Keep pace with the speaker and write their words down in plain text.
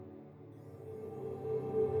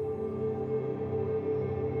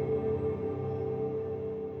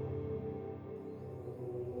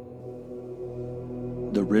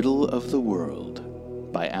The Riddle of the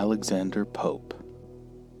World by Alexander Pope.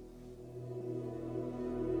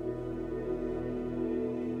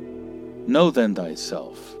 Know then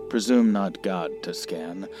thyself, presume not God to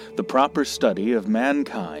scan, the proper study of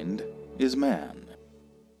mankind is man.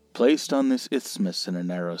 Placed on this isthmus in a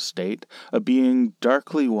narrow state, a being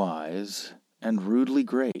darkly wise and rudely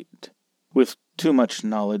great, with too much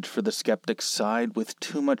knowledge for the skeptic's side, with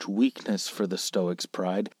too much weakness for the stoic's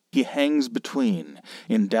pride, he hangs between,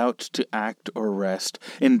 in doubt to act or rest,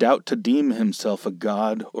 in doubt to deem himself a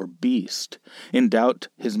god or beast, in doubt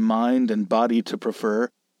his mind and body to prefer,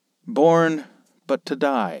 born but to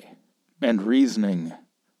die, and reasoning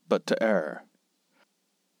but to err.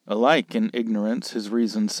 Alike in ignorance his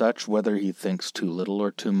reason such, whether he thinks too little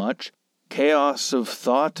or too much, chaos of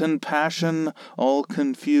thought and passion, all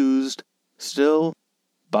confused, still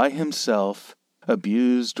by himself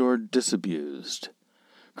abused or disabused,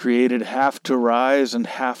 created half to rise and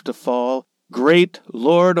half to fall, great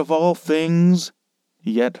Lord of all things,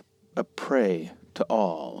 yet a prey to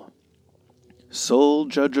all. Sole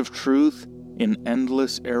judge of truth, in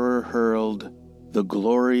endless error hurled, the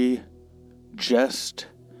glory, jest,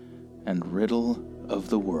 and riddle of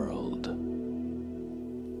the world.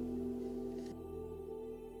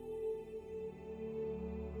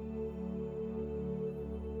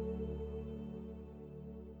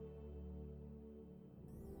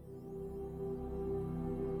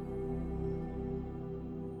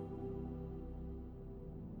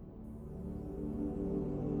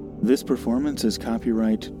 This performance is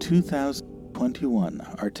copyright 2021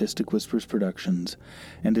 Artistic Whispers Productions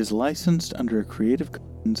and is licensed under a Creative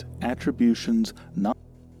Commons Attributions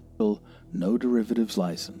Non-Commercial No Derivatives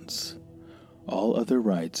license. All other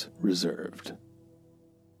rights reserved.